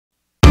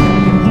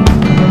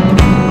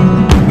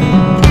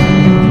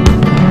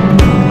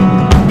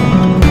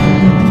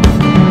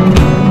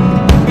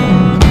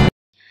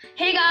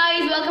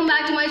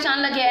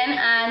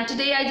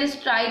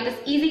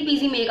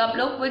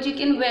which you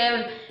can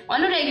wear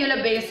on a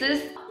regular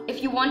basis.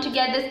 If you want to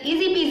get this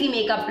easy peasy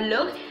makeup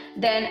look,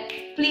 then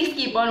please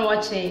keep on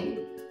watching.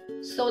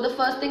 So the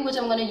first thing which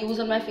I'm going to use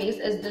on my face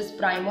is this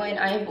primer, and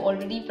I have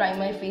already primed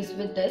my face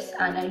with this,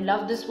 and I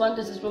love this one.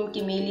 This is from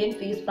Chameleon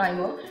Face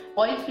Primer,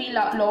 oil-free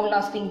long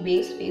lasting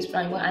base face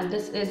primer, and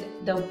this is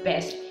the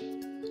best.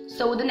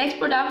 So the next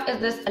product is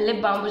this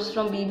lip balm, which is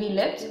from BB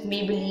Lips,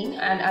 Maybelline,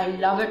 and I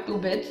love it to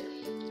bits.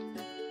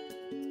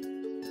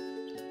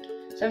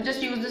 So I've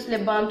just used this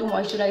lip balm to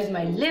moisturize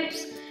my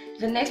lips.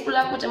 The next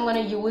product which I'm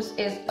going to use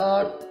is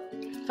a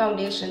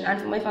foundation,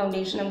 and for my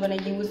foundation I'm going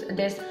to use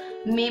this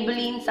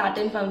Maybelline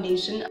Satin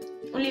Foundation,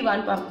 only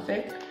one pump of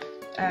it,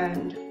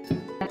 and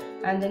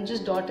then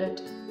just dot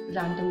it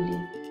randomly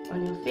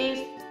on your face.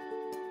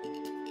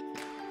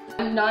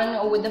 I'm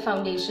done with the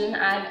foundation,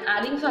 and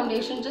adding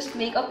foundation just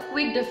make a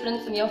quick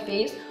difference in your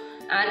face.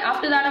 And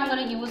after that I'm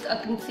going to use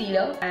a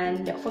concealer,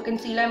 and for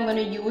concealer I'm going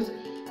to use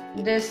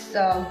this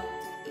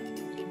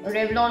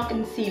Revlon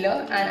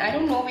concealer, and I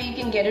don't know where you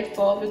can get it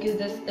for because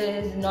this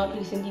is not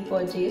recently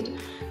purchased.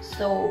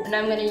 So now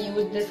I'm going to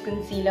use this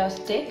concealer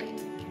stick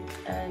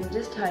and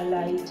just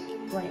highlight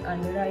my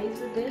under eyes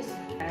with this,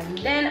 and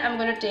then I'm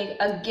going to take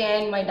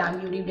again my damn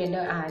beauty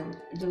blender and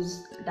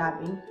just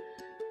dabbing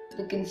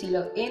the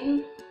concealer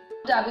in.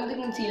 Dabbing the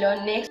concealer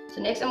next.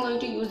 So next I'm going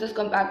to use this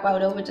compact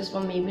powder, which is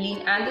from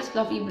Maybelline, and this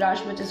fluffy brush,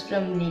 which is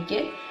from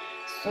Naked.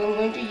 So I'm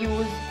going to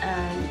use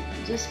and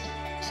just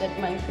set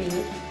my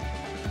face.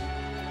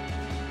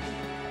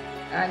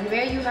 And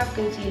where you have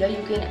concealer,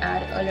 you can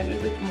add a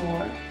little bit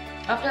more.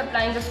 After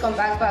applying this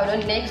compact powder,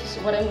 next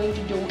what I'm going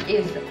to do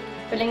is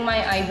filling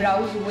my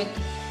eyebrows with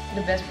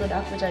the best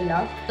product which I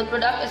love. The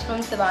product is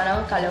from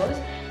Savannah Colors,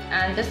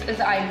 and this is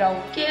the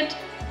eyebrow kit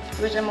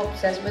which I'm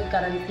obsessed with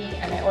currently,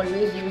 and I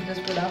always use this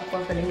product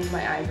for filling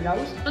my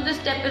eyebrows. So this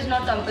step is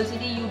not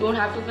compulsory, you don't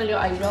have to fill your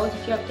eyebrows.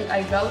 If you have thick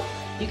eyebrows,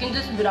 you can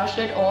just brush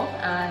it off,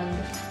 and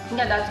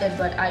yeah, that's it,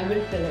 but I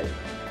will fill it.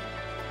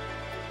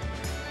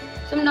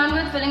 So I'm done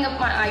with filling up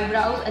my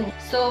eyebrows, and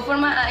so for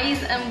my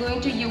eyes I'm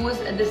going to use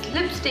this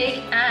lipstick,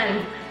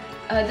 and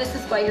this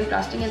is quite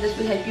interesting and this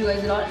will help you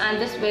guys a lot.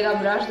 And this Vega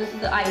brush, this is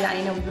the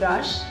eyeliner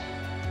brush.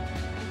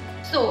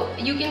 So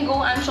you can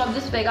go and shop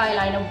this Vega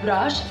eyeliner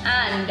brush,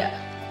 and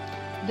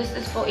this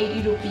is for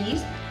 80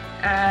 rupees.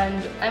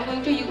 And I'm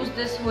going to use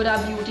this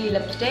Huda Beauty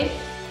lipstick,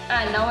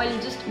 and now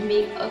I'll just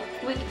make a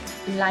quick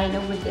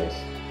liner with this.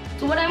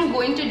 So what I'm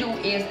going to do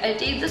is I'll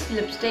take this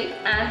lipstick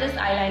and this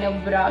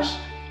eyeliner brush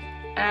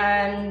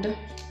and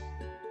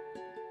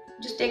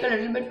just take a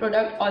little bit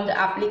product on the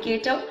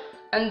applicator,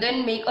 and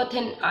then make a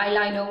thin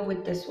eyeliner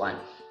with this one.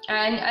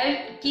 And I'll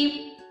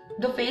keep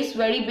the face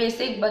very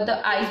basic, but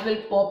the eyes will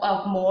pop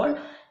up more,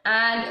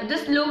 and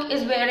this look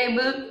is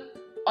wearable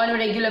on a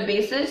regular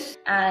basis.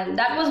 And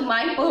that was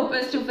my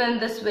purpose to film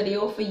this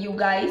video for you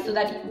guys, so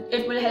that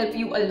it will help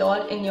you a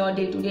lot in your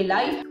day-to-day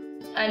life.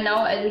 And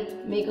now I'll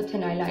make a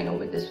thin eyeliner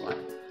with this one.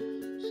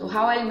 So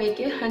how I'll make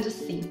it, and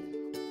just see.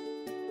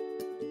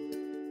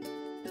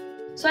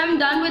 So I'm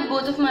done with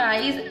both of my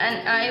eyes,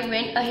 and I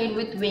went ahead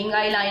with wing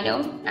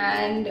eyeliner,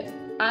 and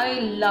I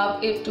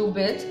love it to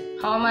bits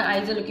how my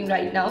eyes are looking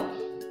right now.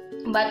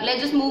 But let's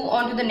just move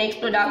on to the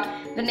next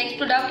product. The next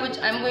product which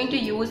I'm going to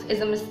use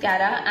is a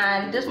mascara,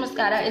 and this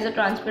mascara is a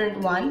transparent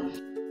one.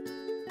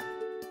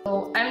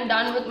 So I'm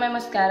done with my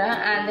mascara,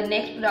 and the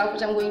next product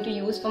which I'm going to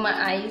use for my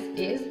eyes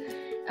is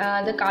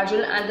the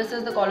kajal, and this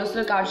is the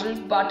colossal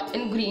kajal but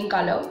in green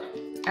color,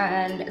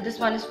 and this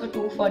one is for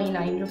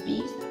 249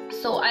 rupees.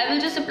 So I will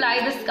just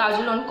apply this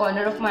kajal on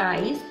corner of my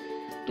eyes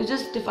to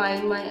just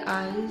define my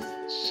eyes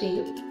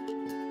shape.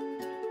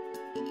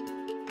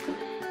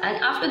 And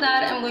after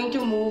that I'm going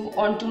to move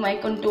on to my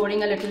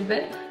contouring a little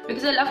bit,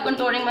 because I love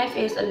contouring my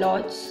face a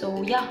lot.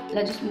 So yeah,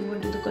 let's just move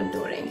into the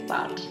contouring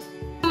part.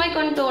 For my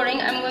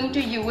contouring, I'm going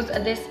to use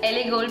this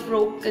LA Girl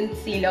Pro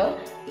Concealer,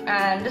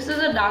 and this is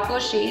a darker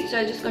shade, so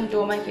I just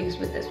contour my face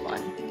with this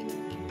one.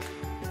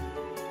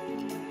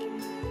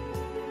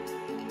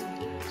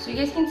 So you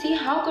guys can see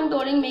how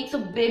contouring makes a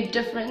big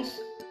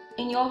difference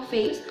in your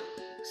face.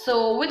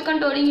 So with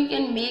contouring you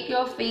can make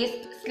your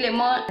face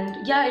slimmer,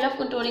 and yeah, I love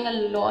contouring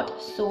a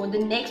lot. So the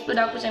next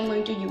product which I'm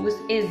going to use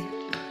is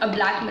a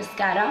black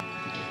mascara.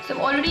 So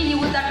I've already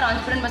used that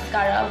transparent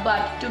mascara,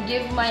 but to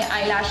give my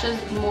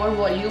eyelashes more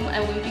volume,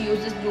 I'm going to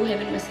use this Blue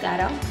Heaven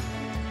mascara.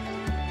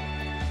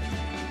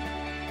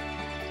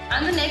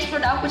 And the next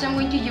product which I'm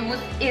going to use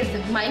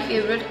is my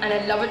favorite, and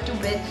I love it to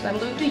bits. So I'm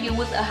going to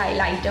use a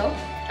highlighter,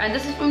 and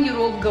this is from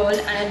Europe Girl,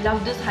 and I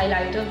love this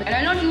highlighter. And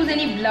I'll not use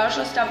any blush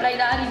or stuff like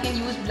that. You can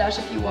use blush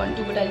if you want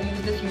to, but I'll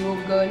use this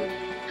Europe Girl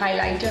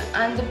highlighter,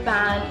 and the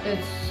pan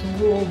is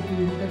so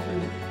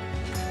beautiful.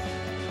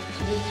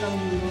 So this is from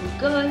Europe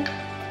Girl,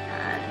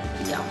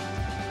 and yeah,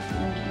 I'm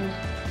going to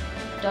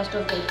use dust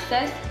of the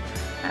excess,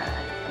 and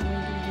I'm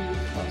going to use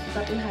a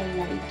subtle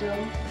highlighter.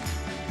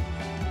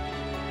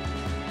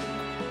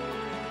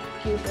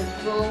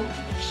 Cupid's bow,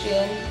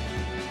 chin,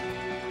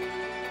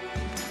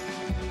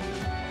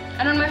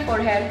 and on my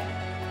forehead,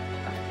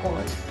 of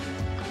course.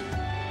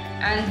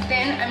 And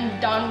then I'm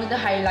done with the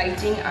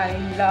highlighting. I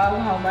love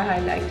how my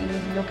highlighting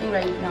is looking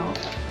right now.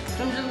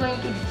 So I'm just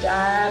going to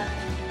dab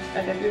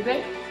a little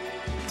bit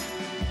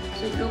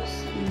so it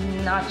looks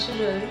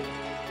natural.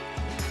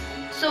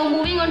 So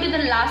moving on to the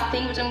last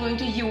thing which I'm going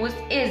to use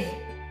is,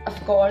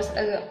 of course,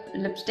 a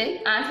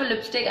lipstick. And for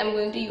lipstick I'm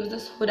going to use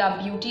this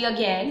Huda Beauty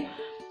again,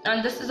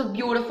 and this is a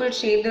beautiful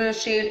shade. The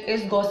shade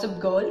is Gossip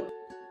Girl.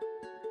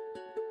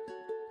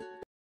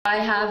 I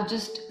have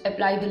just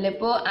applied the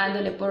lipper and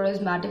the lipper is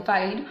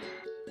mattified,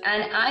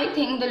 and I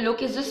think the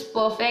look is just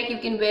perfect. You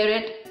can wear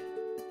it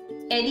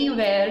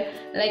anywhere,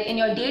 like in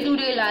your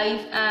day-to-day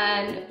life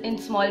and in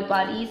small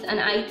parties, and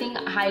I think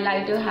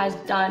highlighter has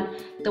done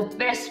the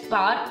best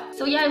part.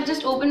 So yeah, I've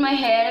just opened my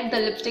hair, the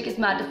lipstick is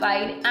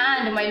mattified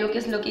and my look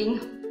is looking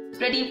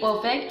pretty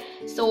perfect.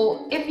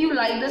 So if you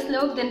like this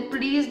look, then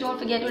please don't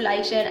forget to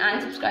like, share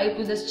and subscribe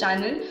to this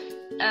channel,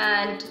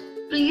 and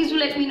please do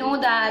let me know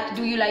that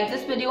do you like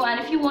this video, and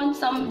if you want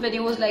some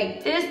videos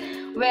like this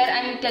where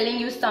I'm telling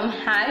you some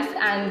hacks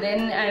and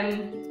then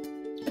I'm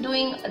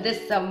doing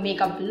this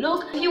makeup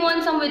look. If you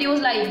want some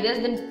videos like this,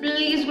 then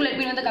please do let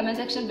me know in the comment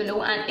section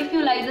below. And if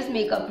you like this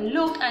makeup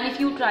look and if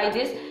you try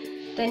this,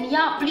 then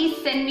yeah,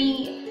 please send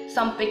me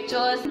some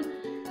pictures.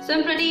 So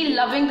I'm pretty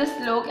loving this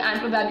look and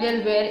probably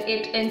I'll wear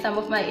it in some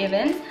of my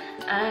events,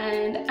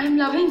 and I'm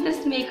loving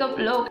this makeup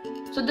look.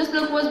 So this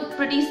look was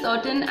pretty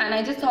certain and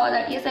I just thought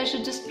that yes, I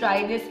should just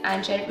try this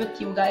and share it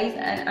with you guys.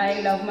 And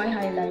I love my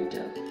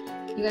highlighter.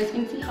 You guys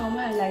can see how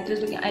my highlighter is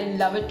looking. I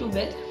love it to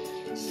bits.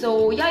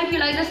 So yeah, if you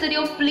like this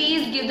video,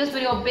 please give this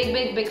video a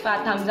big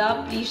fat thumbs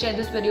up. Please share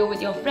this video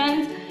with your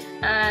friends,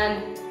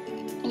 and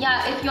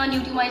yeah, if you are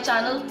new to my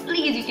channel,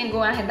 please you can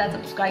go and hit that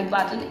subscribe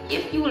button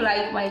if you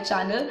like my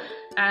channel.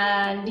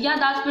 And yeah,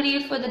 that's pretty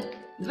it for the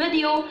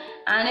video,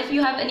 and if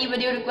you have any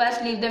video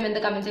requests, leave them in the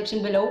comment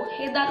section below.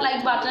 Hit that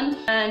like button,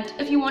 and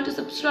if you want to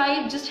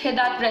subscribe, just hit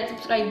that red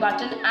subscribe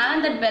button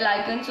and that bell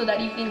icon so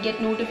that you can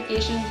get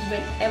notifications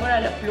whenever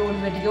I'll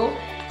upload video.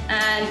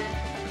 And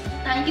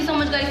thank you so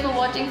much guys for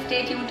watching.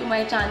 Stay tuned to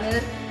my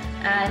channel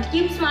and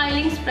keep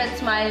smiling, spread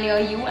smile near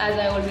you, as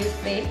I always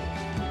say.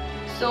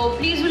 So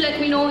please do let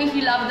me know if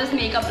you love this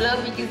makeup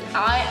look, because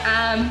I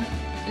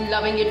am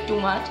loving it too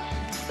much.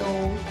 So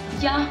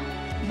yeah,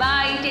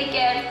 bye, take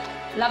care,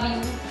 love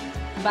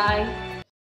you, bye.